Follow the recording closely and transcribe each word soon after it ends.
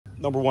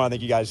number one, I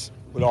think you guys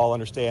would all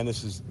understand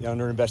this is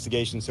under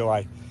investigation, so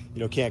I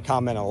can't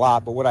comment a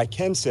lot. But what I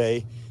can say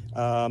is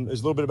a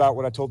little bit about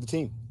what I told the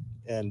team.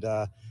 And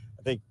I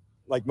think,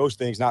 like most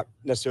things, not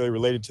necessarily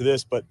related to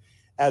this, but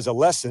as a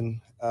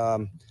lesson,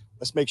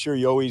 let's make sure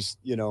you always,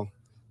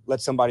 let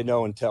somebody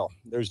know and tell.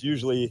 There's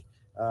usually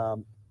a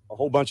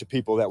whole bunch of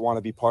people that want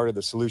to be part of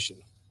the solution.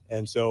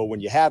 And so when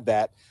you have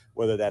that,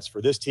 whether that's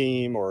for this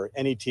team or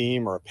any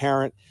team or a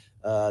parent,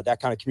 that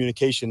kind of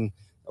communication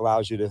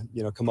allows you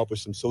to, come up with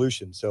some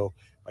solutions. So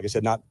like I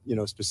said, not,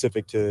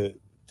 specific to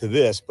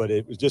this, but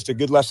it was just a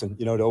good lesson,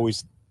 to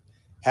always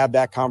have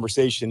that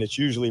conversation. It's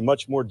usually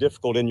much more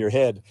difficult in your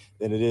head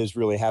than it is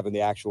really having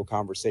the actual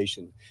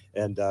conversation.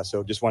 And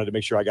so just wanted to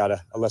make sure I got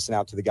a lesson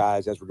out to the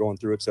guys as we're going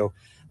through it. So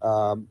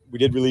we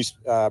did release,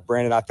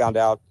 Brandon, I found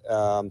out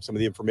some of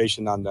the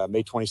information on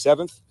May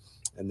 27th,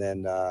 and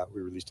then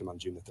we released him on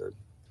June the 3rd.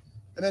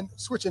 And then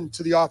switching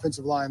to the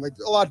offensive line, like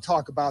a lot of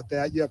talk about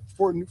that. You have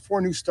four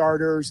new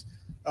starters,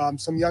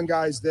 some young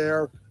guys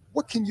there.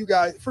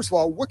 First of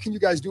all, what can you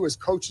guys do as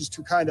coaches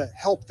to kind of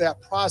help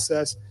that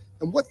process?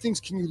 And what things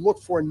can you look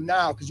for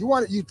now? Because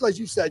like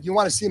you said, you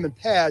want to see them in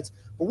pads,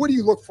 but what do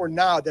you look for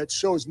now that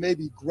shows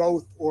maybe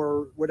growth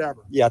or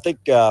whatever? Yeah, I think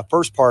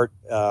first part,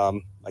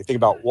 I think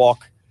about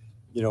walk,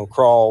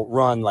 crawl,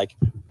 run, like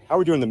how are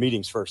we doing the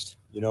meetings first,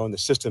 in the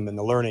system and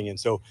the learning. And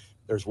so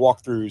there's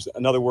walkthroughs.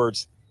 In other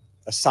words,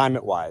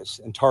 assignment-wise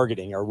and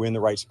targeting, are we in the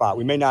right spot?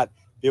 We may not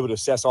be able to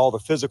assess all the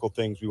physical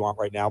things we want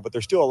right now, but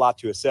there's still a lot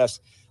to assess,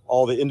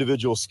 all the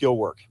individual skill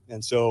work.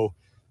 And so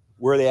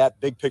where are they at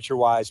big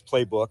picture-wise,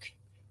 playbook,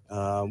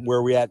 where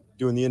are we at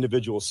doing the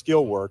individual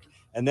skill work?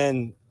 And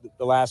then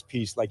the last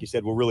piece, like you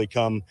said, will really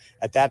come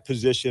at that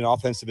position,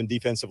 offensive and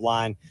defensive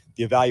line.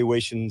 The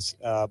evaluation's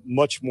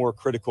much more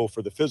critical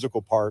for the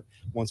physical part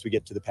once we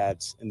get to the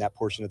pads in that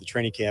portion of the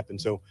training camp.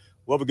 And so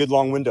we'll have a good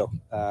long window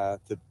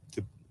to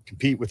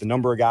compete with a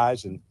number of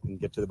guys and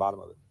get to the bottom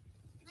of it.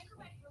 Can I go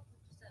back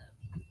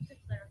just to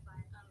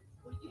clarify?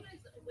 Were you guys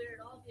aware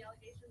at all of the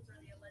allegations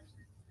or the alleged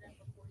incident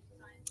before you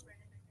signed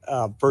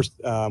Brandon McManus? First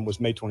was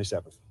May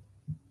 27th.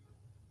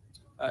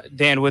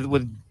 Dan, with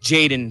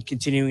Jayden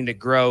continuing to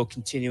grow,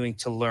 continuing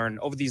to learn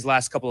over these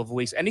last couple of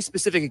weeks, any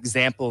specific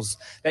examples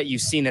that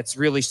you've seen that's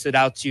really stood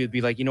out to you to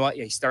be like, yeah,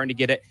 he's starting to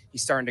get it,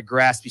 he's starting to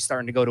grasp, he's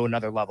starting to go to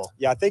another level?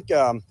 Yeah, I think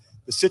the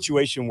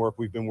situation work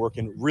we've been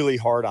working really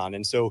hard on.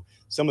 And so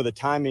some of the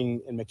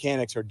timing and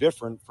mechanics are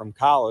different from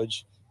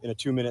college in a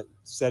 2-minute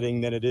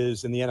setting than it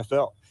is in the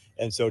NFL.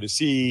 And so to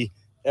see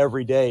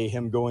every day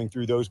him going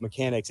through those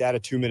mechanics at a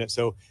 2-minute.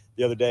 So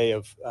the other day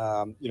of,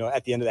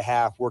 at the end of the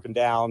half, working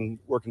down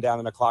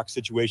in a clock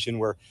situation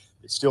where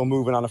it's still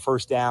moving on a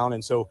first down.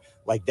 And so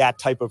like that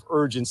type of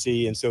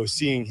urgency. And so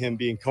seeing him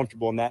being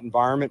comfortable in that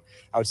environment,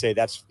 I would say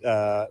that's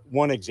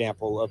one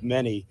example of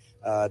many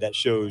that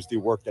shows the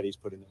work that he's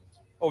put in.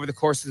 Over the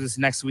course of this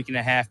next week and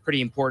a half, pretty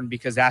important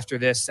because after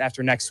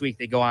next week,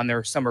 they go on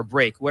their summer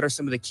break. What are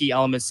some of the key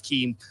elements,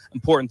 key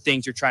important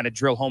things you're trying to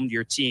drill home to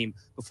your team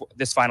before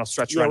this final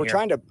stretch run here? We're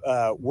trying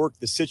to work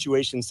the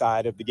situation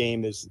side of the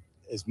game as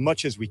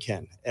much as we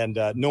can. And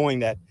knowing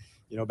that,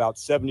 about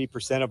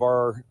 70% of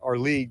our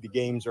league, the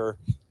games are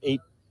 8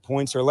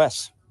 points or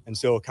less. And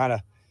so it kind of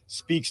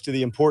speaks to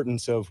the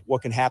importance of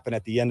what can happen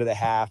at the end of the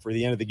half or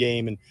the end of the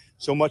game. And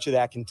so much of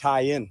that can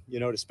tie in,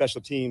 to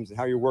special teams and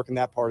how you're working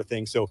that part of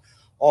things. So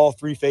all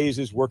three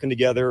phases working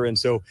together. And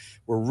so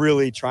we're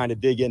really trying to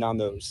dig in on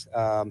those.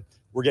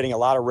 We're getting a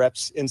lot of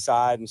reps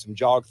inside and some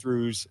jog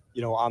throughs,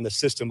 on the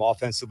system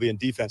offensively and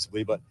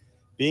defensively, but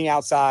being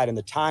outside and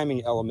the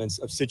timing elements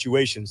of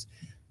situations,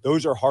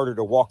 those are harder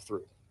to walk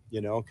through,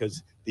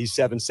 because these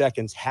 7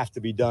 seconds have to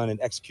be done and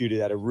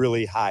executed at a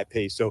really high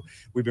pace. So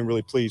we've been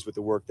really pleased with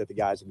the work that the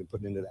guys have been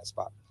putting into that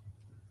spot.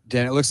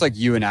 Dan, it looks like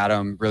you and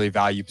Adam really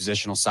value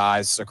positional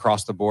size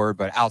across the board,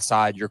 but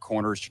outside, your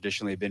corners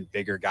traditionally have been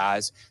bigger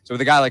guys. So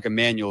with a guy like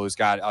Emmanuel, who's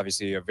got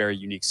obviously a very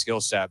unique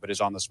skill set, but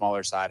is on the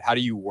smaller side, how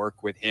do you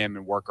work with him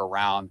and work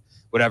around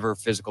whatever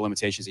physical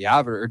limitations he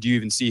have, or do you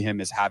even see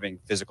him as having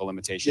physical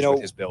limitations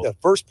with his build? The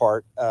first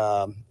part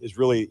is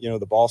really,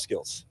 the ball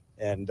skills.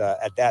 And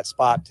at that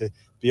spot to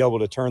be able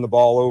to turn the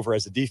ball over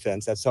as a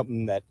defense, that's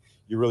something that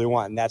you really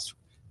want. And that's,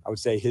 I would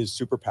say, his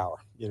superpower,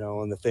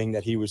 and the thing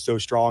that he was so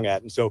strong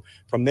at. And so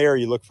from there,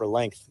 you look for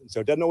length. And so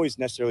it doesn't always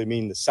necessarily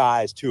mean the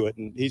size to it.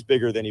 And he's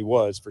bigger than he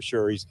was for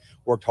sure. He's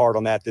worked hard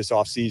on that this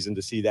offseason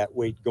to see that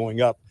weight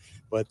going up.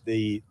 But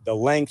the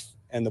length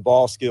and the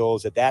ball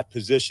skills at that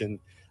position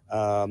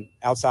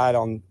outside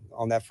on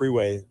that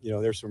freeway,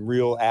 there's some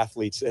real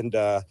athletes. And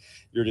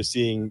you're just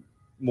seeing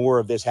more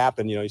of this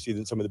happen. You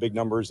see some of the big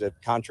numbers at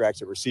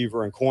contracts at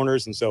receiver and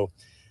corners. And so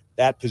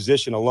that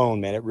position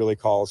alone, man, it really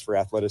calls for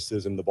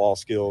athleticism, the ball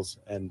skills,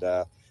 and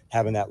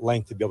having that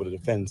length to be able to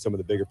defend some of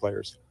the bigger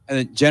players. And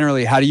then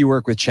generally, how do you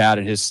work with Chad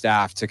and his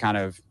staff to kind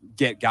of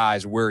get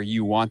guys where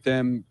you want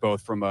them,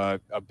 both from a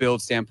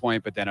build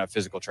standpoint, but then a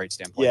physical trait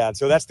standpoint? Yeah,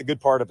 so that's the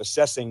good part of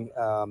assessing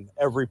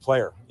every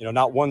player.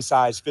 Not one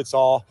size fits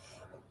all.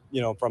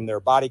 from their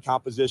body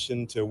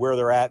composition to where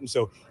they're at. And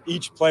so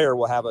each player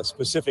will have a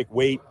specific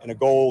weight and a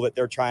goal that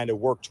they're trying to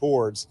work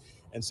towards.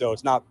 And so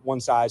it's not one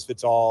size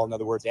fits all. In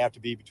other words, they have to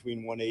be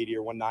between 180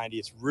 or 190.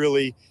 It's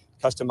really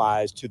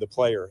customized to the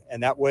player.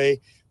 And that way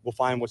we'll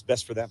find what's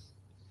best for them.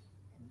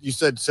 You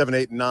said 7,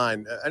 8, and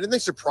 9. Anything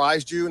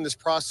surprised you in this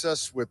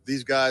process with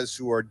these guys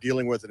who are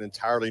dealing with an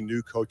entirely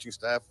new coaching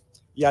staff?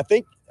 Yeah,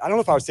 I don't know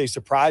if I would say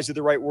surprise is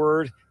the right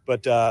word,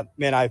 but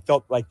man, I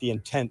felt like the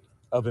intent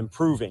of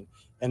improving.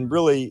 And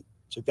really,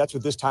 that's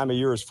what this time of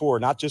year is for,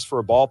 not just for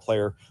a ball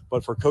player,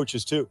 but for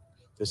coaches too,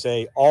 to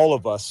say all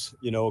of us,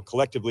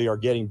 collectively are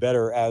getting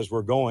better as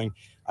we're going.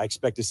 I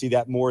expect to see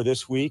that more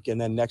this week and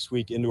then next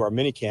week into our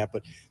mini camp.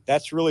 But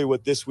that's really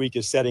what this week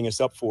is setting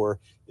us up for,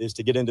 is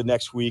to get into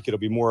next week. It'll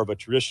be more of a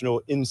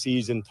traditional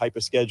in-season type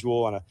of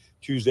schedule on a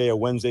Tuesday, a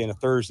Wednesday, and a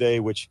Thursday,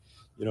 which,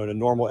 in a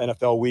normal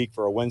NFL week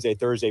for a Wednesday,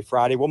 Thursday,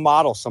 Friday, we'll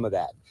model some of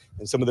that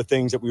and some of the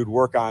things that we would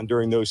work on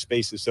during those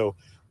spaces. So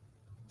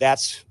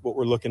that's what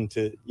we're looking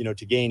to,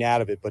 to gain out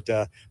of it. But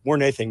more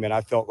than anything, man,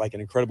 I felt like an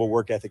incredible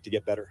work ethic to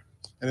get better.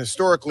 And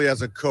historically,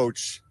 as a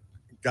coach,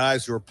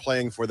 guys who are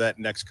playing for that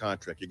next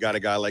contract, you got a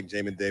guy like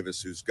Jamin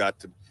Davis who's got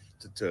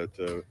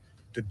to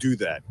do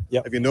that.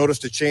 Yep. Have you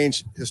noticed a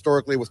change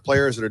historically with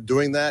players that are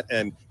doing that?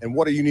 And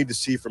what do you need to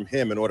see from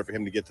him in order for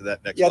him to get to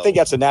that next level? I think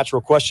that's a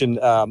natural question,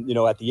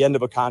 at the end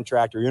of a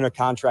contract or you're in a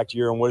contract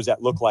year, and what does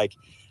that look like?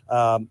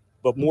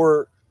 But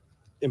more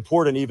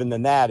important even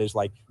than that is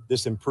like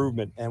this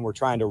improvement, and we're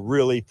trying to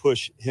really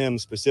push him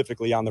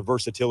specifically on the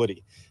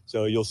versatility.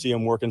 So you'll see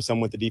him working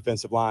some with the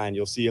defensive line.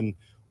 You'll see him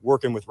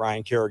working with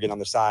Ryan Kerrigan on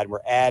the side. We're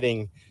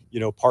adding,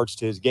 parts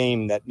to his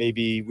game that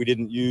maybe we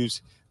didn't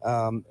use,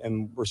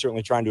 and we're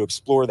certainly trying to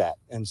explore that.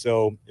 And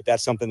so if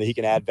that's something that he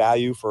can add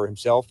value for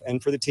himself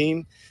and for the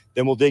team,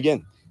 then we'll dig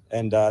in.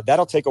 And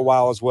that'll take a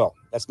while as well.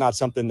 That's not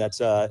something that's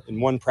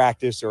in one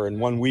practice or in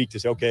 1 week to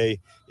say, okay,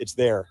 it's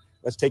there.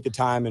 Let's take the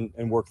time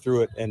and work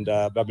through it. And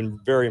I've been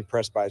very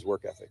impressed by his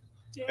work ethic.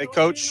 Hey,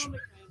 Coach.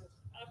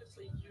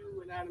 Obviously,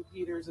 you and Adam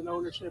Peters and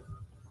ownership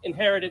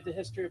inherited the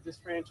history of this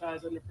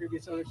franchise under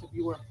previous ownership.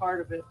 You were a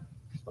part of it.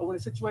 But when a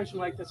situation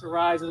like this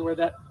arises where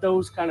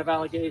those kind of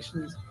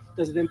allegations,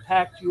 does it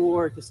impact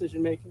your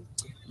decision making?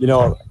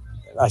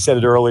 I said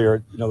it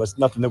earlier, that's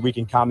nothing that we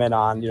can comment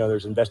on.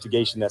 There's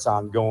investigation that's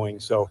ongoing.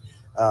 So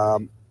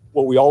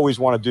what we always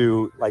want to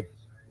do, like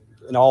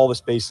in all the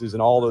spaces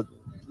and all the,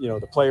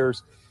 the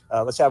players,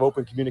 let's have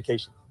open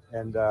communication.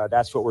 And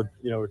that's what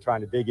we're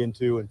trying to dig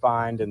into and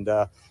find. And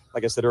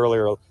like I said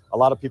earlier, a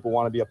lot of people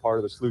want to be a part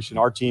of the solution.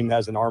 Our team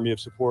has an army of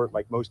support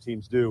like most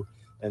teams do.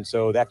 And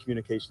so that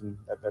communication,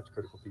 that's a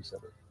critical piece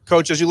of it.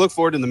 Coach, as you look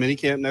forward to the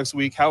minicamp next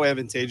week, how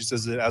advantageous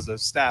is it as a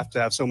staff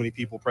to have so many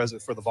people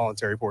present for the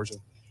voluntary portion?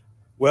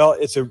 Well,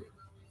 it's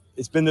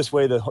been this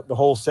way the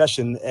whole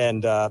session,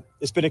 and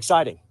it's been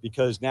exciting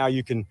because now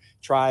you can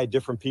try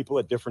different people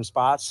at different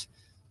spots.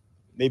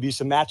 Maybe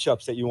some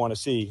matchups that you want to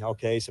see.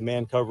 Okay, some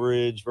man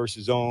coverage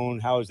versus zone.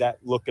 How is that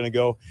look going to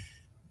go?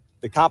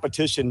 The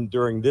competition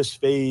during this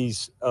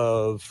phase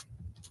of,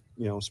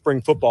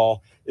 spring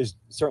football is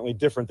certainly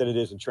different than it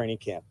is in training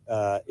camp.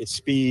 It's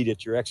speed,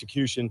 it's your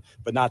execution,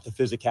 but not the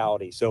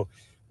physicality. So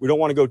we don't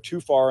want to go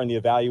too far in the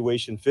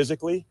evaluation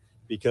physically,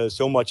 because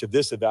so much of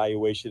this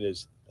evaluation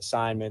is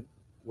assignment,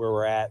 where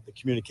we're at, the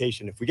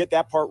communication. If we get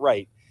that part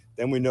right,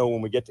 then we know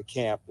when we get to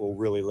camp, we'll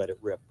really let it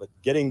rip. But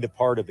getting the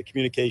part of the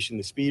communication,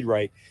 the speed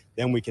right,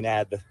 then we can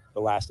add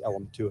the last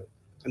element to it.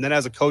 And then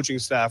as a coaching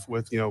staff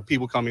with,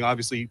 people coming,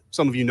 obviously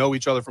some of you know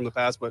each other from the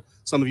past, but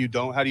some of you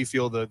don't. How do you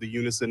feel the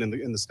unison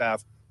in the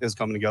staff is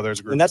coming together as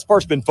a group? And that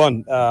part's been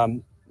fun.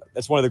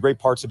 That's one of the great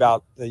parts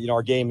about,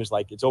 our game is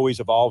like it's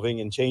always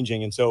evolving and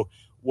changing. And so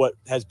what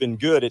has been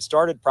good, it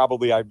started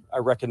probably, I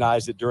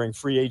recognized it during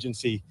free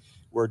agency,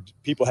 where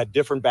people had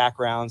different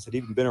backgrounds, had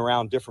even been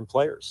around different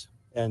players.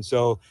 And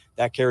so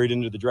that carried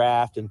into the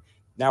draft. And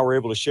now we're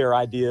able to share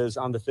ideas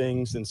on the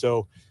things. And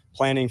so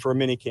planning for a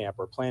mini camp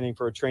or planning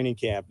for a training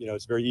camp,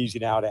 it's very easy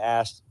now to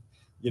ask,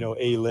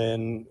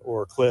 Lynn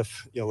or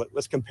Cliff,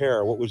 let's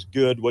compare what was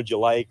good, what'd you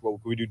like,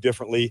 what could we do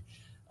differently?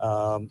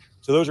 So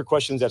those are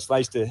questions that's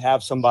nice to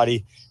have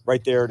somebody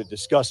right there to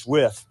discuss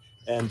with.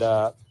 And,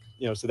 so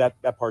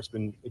that part's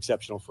been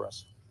exceptional for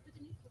us. With the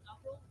new football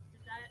rule,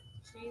 did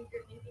that change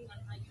your thinking on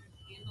how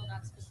you handle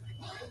that specific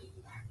play?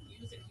 You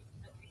use it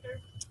in the future?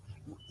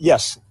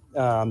 Yes,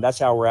 that's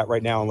how we're at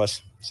right now,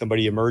 unless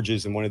somebody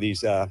emerges in one of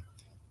these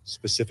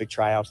specific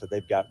tryouts that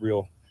they've got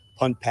real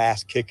punt,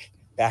 pass, kick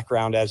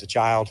background as a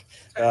child.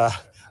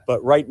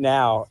 But right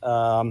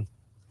now,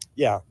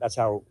 that's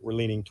how we're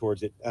leaning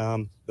towards it.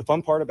 The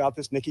fun part about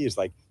this, Nikki, is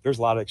like there's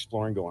a lot of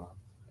exploring going on.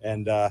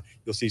 And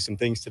you'll see some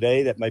things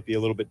today that might be a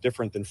little bit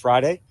different than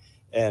Friday.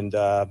 And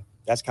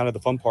that's kind of the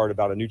fun part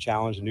about a new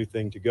challenge, a new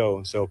thing to go.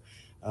 And so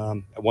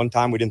at one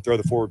time we didn't throw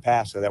the forward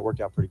pass, so that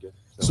worked out pretty good.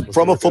 So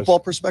from a football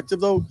perspective,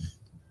 though,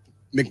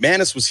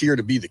 McManus was here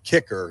to be the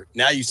kicker.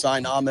 Now you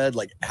sign Ahmed.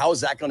 Like, how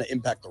is that going to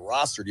impact the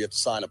roster? Do you have to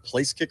sign a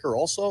place kicker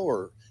also,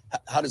 or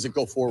How does it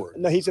go forward?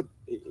 No, he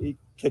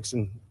kicks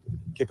and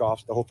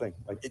kickoffs, the whole thing.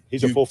 Like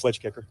he's a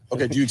full-fledged kicker.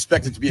 Okay. Do you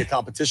expect it to be a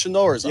competition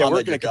though, or is yeah, we're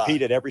Ahmed going to your guy?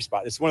 compete at every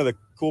spot. It's one of the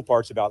cool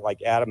parts about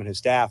like Adam and his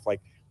staff.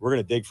 Like we're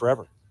going to dig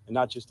forever, and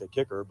not just a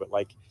kicker, but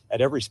like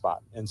at every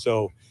spot. And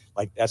so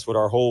like that's what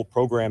our whole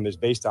program is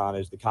based on,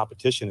 is the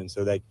competition. And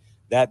so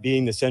that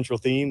being the central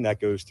theme, that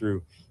goes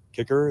through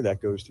kicker,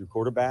 that goes through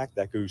quarterback,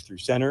 that goes through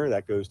center,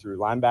 that goes through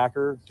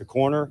linebacker to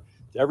corner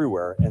to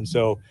everywhere. And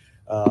so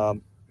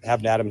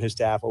having Adam and his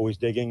staff always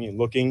digging and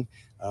looking,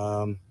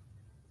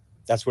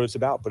 that's what it's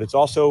about. But it's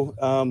also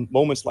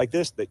moments like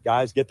this that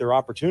guys get their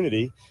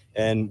opportunity.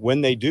 And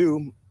when they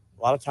do,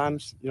 a lot of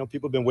times,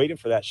 people have been waiting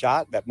for that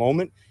shot, that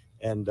moment,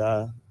 and,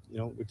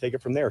 we take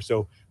it from there.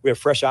 So we have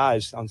fresh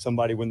eyes on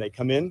somebody when they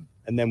come in,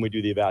 and then we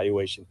do the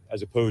evaluation,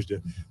 as opposed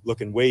to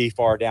looking way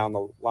far down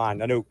the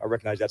line. I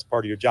recognize that's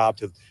part of your job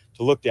to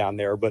look down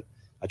there, but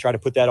I try to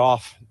put that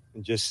off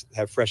and just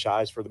have fresh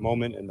eyes for the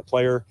moment and the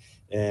player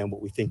and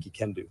what we think he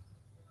can do.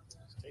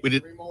 We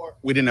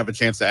didn't have a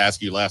chance to ask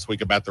you last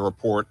week about the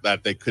report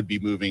that they could be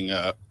moving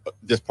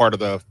this part of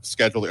the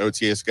schedule, the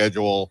OTA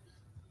schedule,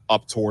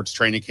 up towards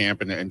training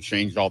camp and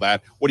changed all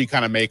that. What do you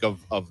kind of make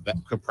of that,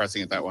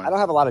 compressing it that way? I don't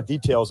have a lot of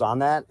details on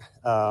that,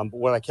 but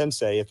what I can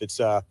say, if it's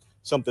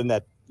something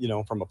that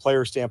from a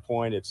player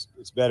standpoint, it's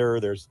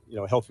better. There's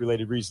health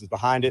related reasons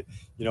behind it.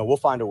 We'll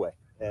find a way.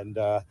 And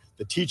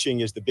the teaching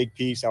is the big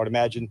piece. I would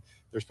imagine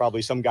there's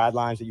probably some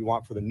guidelines that you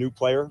want for the new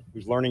player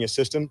who's learning a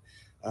system.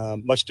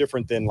 Much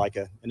different than like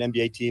an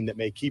NBA team that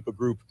may keep a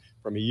group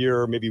from a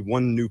year, maybe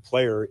one new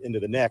player into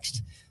the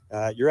next.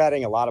 You're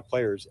adding a lot of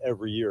players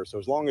every year. So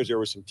as long as there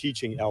were some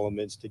teaching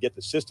elements to get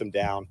the system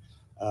down,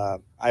 I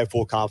have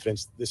full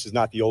confidence. This is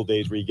not the old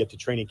days where you get to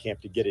training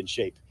camp to get in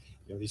shape.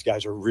 These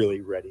guys are really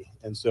ready.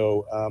 And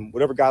so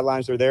whatever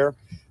guidelines are there,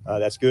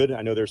 that's good.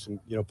 I know there's some,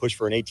 push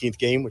for an 18th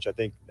game, which I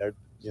think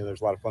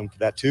there's a lot of fun for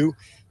that too.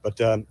 But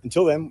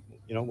until then,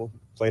 we'll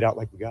play it out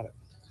like we got it.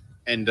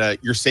 And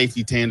your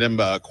safety tandem,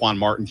 Quan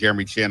Martin,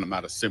 Jeremy Chin, I'm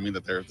not assuming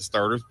that they're the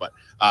starters, but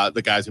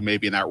the guys who may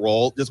be in that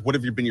role, just what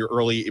have been your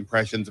early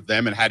impressions of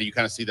them, and how do you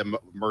kind of see them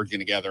merging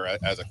together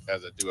as a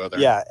duo there?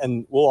 Yeah,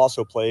 and we'll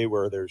also play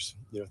where there's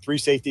 3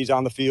 safeties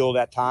on the field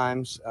at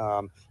times,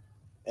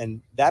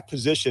 and that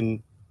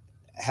position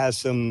has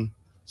some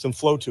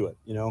flow to it.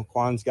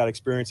 Quan's got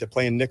experience at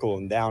playing nickel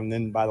and down and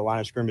then by the line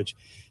of scrimmage.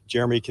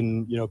 Jeremy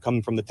can,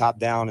 come from the top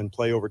down and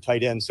play over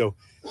tight end. So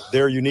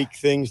they're unique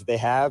things that they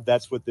have.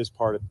 That's what this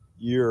part of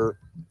the year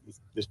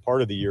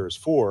is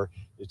for,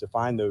 is to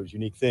find those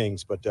unique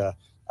things. But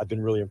I've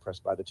been really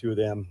impressed by the two of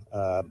them,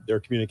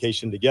 their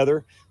communication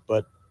together,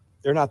 but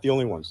they're not the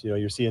only ones.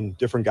 You're seeing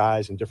different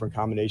guys and different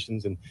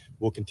combinations, and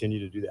we'll continue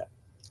to do that.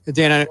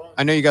 Dan,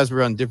 I know you guys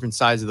were on different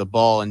sides of the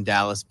ball in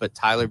Dallas, but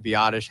Tyler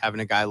Biadasz, having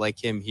a guy like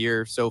him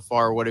here so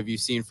far, what have you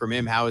seen from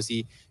him? How has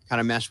he kind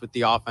of meshed with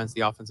the offense,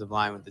 the offensive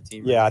line with the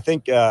team? Yeah, I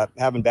think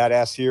having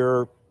Badass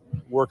here,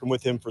 working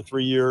with him for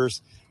 3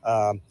 years,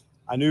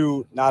 I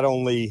knew not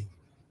only,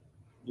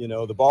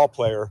 the ball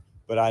player,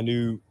 but I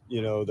knew,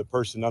 the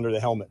person under the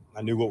helmet.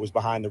 I knew what was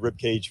behind the rib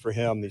cage for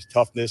him, his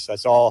toughness. I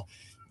saw,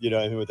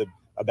 him with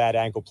a bad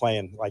ankle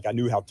playing. Like, I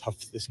knew how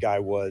tough this guy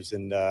was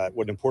and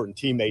what an important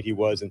teammate he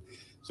was. And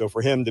so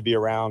for him to be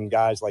around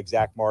guys like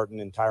Zach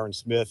Martin and Tyron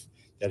Smith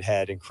that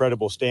had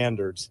incredible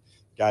standards,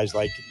 guys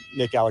like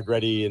Nick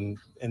Allegretti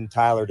and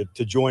Tyler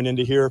to join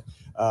into here,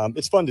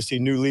 it's fun to see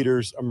new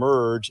leaders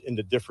emerge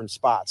into different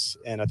spots.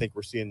 And I think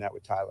we're seeing that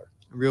with Tyler.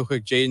 Real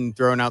quick, Jayden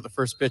throwing out the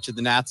first pitch of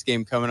the Nats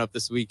game coming up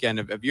this weekend.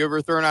 Have you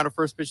ever thrown out a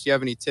first pitch? Do you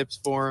have any tips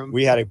for him?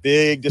 We had a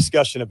big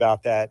discussion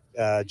about that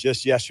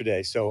just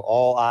yesterday. So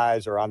all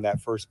eyes are on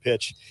that first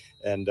pitch.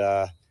 And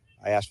I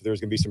asked if there was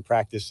going to be some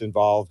practice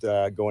involved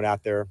going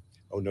out there.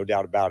 Oh, no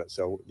doubt about it.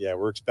 So, yeah,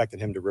 we're expecting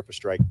him to rip a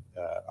strike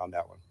on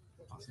that one.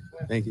 Awesome.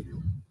 Thank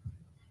you.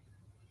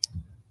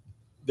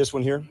 This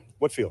one here,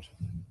 what field?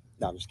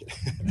 No, I'm just kidding.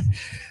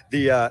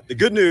 The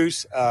good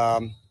news,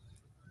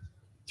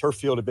 turf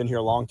field had been here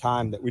a long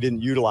time that we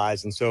didn't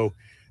utilize. And so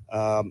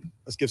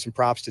let's give some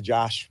props to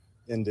Josh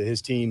and to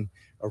his team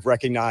of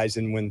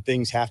recognizing when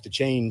things have to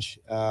change,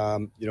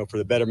 for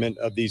the betterment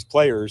of these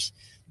players,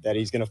 that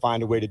he's going to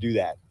find a way to do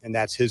that. And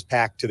that's his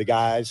pack to the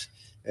guys,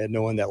 and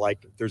knowing that,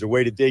 like, there's a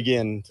way to dig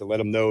in to let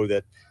them know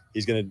that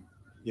he's going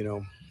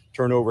to,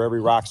 turn over every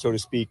rock, so to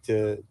speak,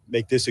 to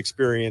make this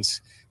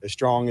experience as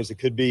strong as it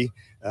could be.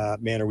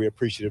 Man, are we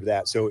appreciative of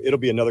that. So it'll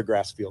be another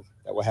grass field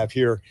that we'll have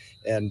here,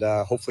 and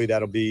hopefully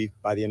that'll be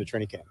by the end of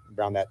training camp.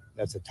 Around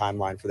that's a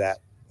timeline for that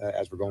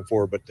as we're going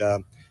forward. But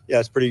yeah,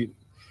 it's pretty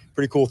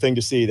cool thing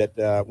to see that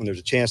when there's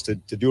a chance to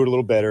do it a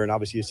little better, and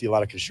obviously you see a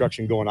lot of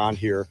construction going on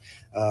here,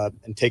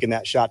 and taking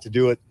that shot to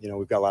do it,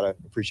 we've got a lot of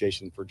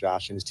appreciation for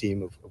Josh and his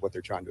team of what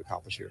they're trying to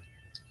accomplish here.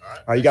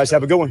 All right, you guys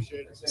have a good one.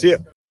 See ya.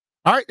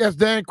 All right, that's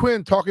Dan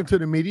Quinn talking to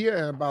the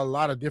media about a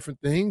lot of different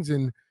things.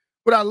 And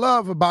what I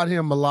love about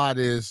him a lot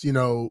is,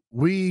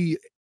 we've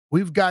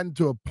gotten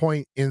to a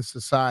point in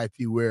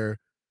society where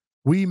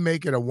we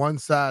make it a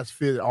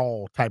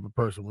one-size-fit-all type of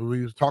person. When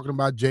we was talking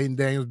about Jayden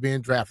Daniels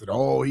being drafted,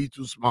 oh, he's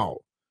too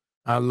small.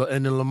 And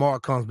then Lamar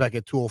comes back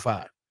at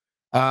 205.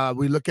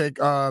 We look at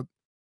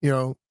you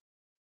know,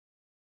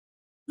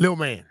 Lil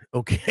Man.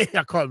 Okay,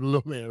 I call him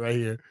Lil Man right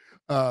here.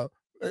 A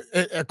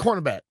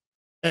cornerback,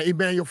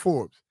 Emmanuel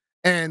Forbes,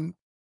 and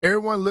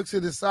everyone looks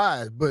at his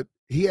size, but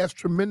he has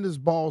tremendous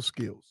ball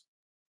skills,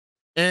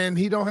 and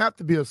he don't have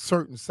to be a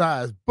certain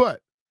size,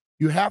 but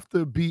you have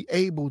to be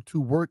able to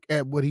work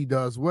at what he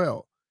does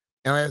well.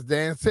 And as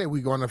Dan said,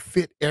 we're going to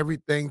fit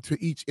everything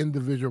to each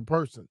individual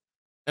person,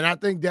 and I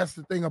think that's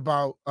the thing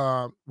about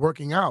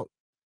working out.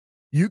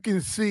 You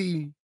can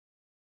see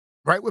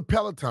right with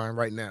Peloton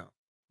right now.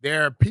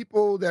 There are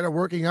people that are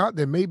working out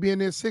that may be in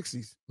their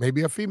 60s,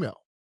 maybe a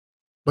female,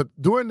 but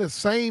doing the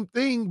same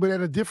thing, but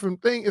at a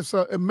different thing. It's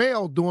a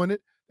male doing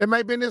it that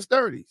might be in his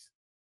 30s.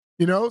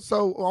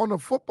 So on the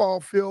football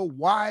field,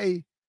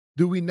 why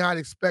do we not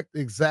expect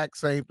the exact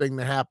same thing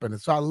to happen?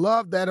 And so I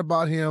love that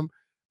about him.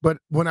 But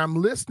when I'm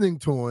listening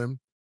to him,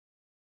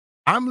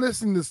 I'm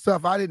listening to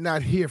stuff I did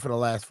not hear for the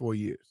last 4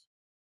 years.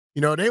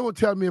 They will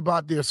tell me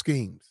about their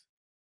schemes.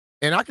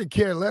 And I could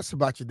care less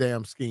about your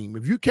damn scheme.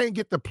 If you can't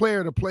get the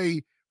player to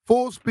play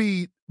full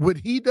speed what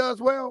he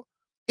does well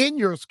in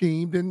your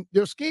scheme, then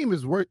your scheme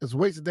is a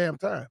waste of damn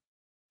time.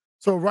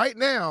 So right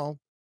now,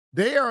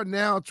 they are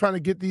now trying to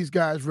get these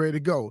guys ready to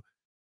go.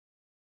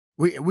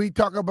 We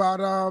talk about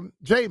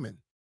Jayden,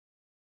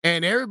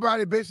 and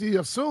everybody basically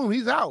assume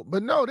he's out.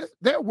 But no,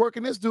 they're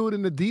working this dude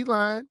in the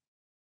D-line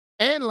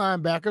and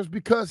linebackers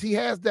because he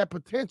has that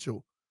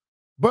potential.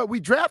 But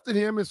we drafted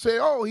him and said,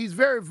 oh, he's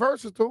very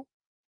versatile.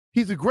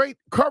 He's a great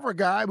cover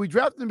guy. We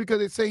drafted him because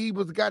they say he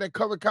was the guy that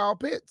covered Kyle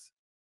Pitts.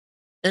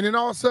 And then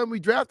all of a sudden we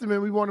drafted him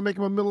and we want to make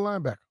him a middle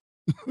linebacker.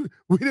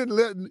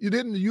 You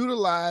didn't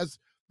utilize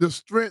the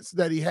strengths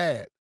that he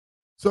had.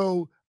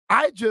 So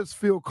I just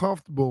feel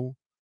comfortable.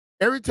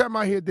 Every time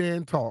I hear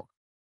Dan talk,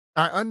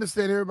 I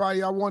understand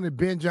everybody. I wanted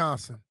Ben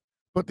Johnson.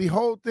 But the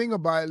whole thing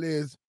about it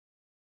is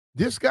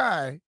this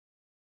guy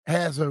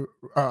has a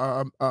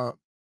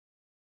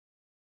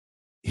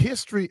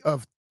history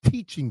of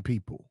teaching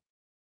people,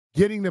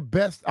 getting the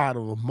best out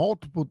of them,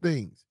 multiple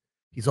things.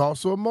 He's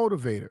also a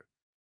motivator.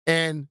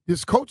 And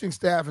this coaching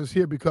staff is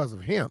here because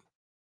of him.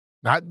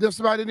 Not just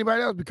about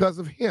anybody else, because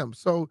of him.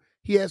 So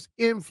he has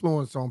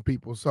influence on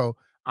people. So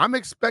I'm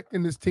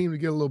expecting this team to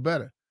get a little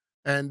better.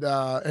 And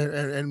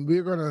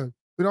we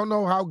don't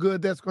know how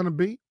good that's gonna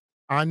be.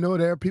 I know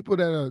there are people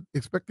that are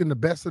expecting the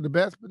best of the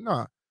best, but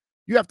no,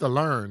 you have to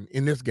learn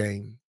in this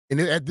game. And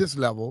at this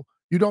level,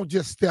 you don't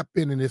just step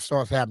in and it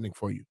starts happening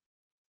for you.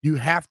 You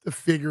have to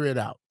figure it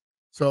out.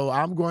 So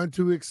I'm going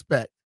to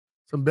expect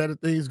some better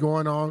things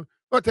going on.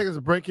 We'll take us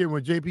a break here.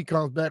 When JP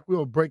comes back,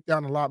 we'll break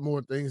down a lot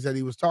more things that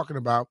he was talking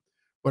about.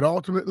 But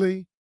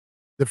ultimately,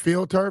 the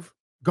field turf,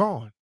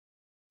 gone.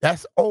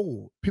 That's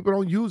old. People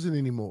don't use it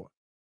anymore.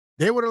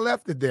 They would have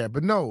left it there.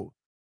 But no,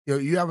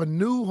 you have a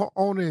new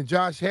owner in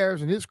Josh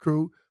Harris and his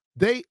crew.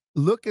 They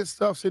look at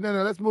stuff, say, no,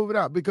 let's move it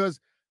out because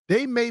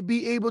they may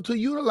be able to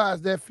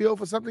utilize that field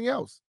for something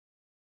else.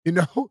 They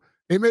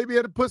may be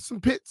able to put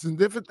some pits and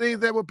different things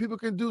there where people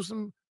can do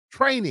some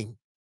training.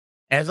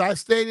 As I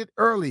stated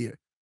earlier,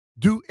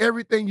 do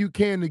everything you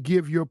can to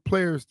give your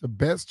players the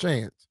best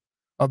chance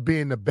of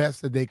being the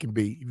best that they can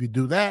be. If you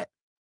do that,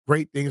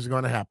 great things are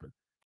going to happen.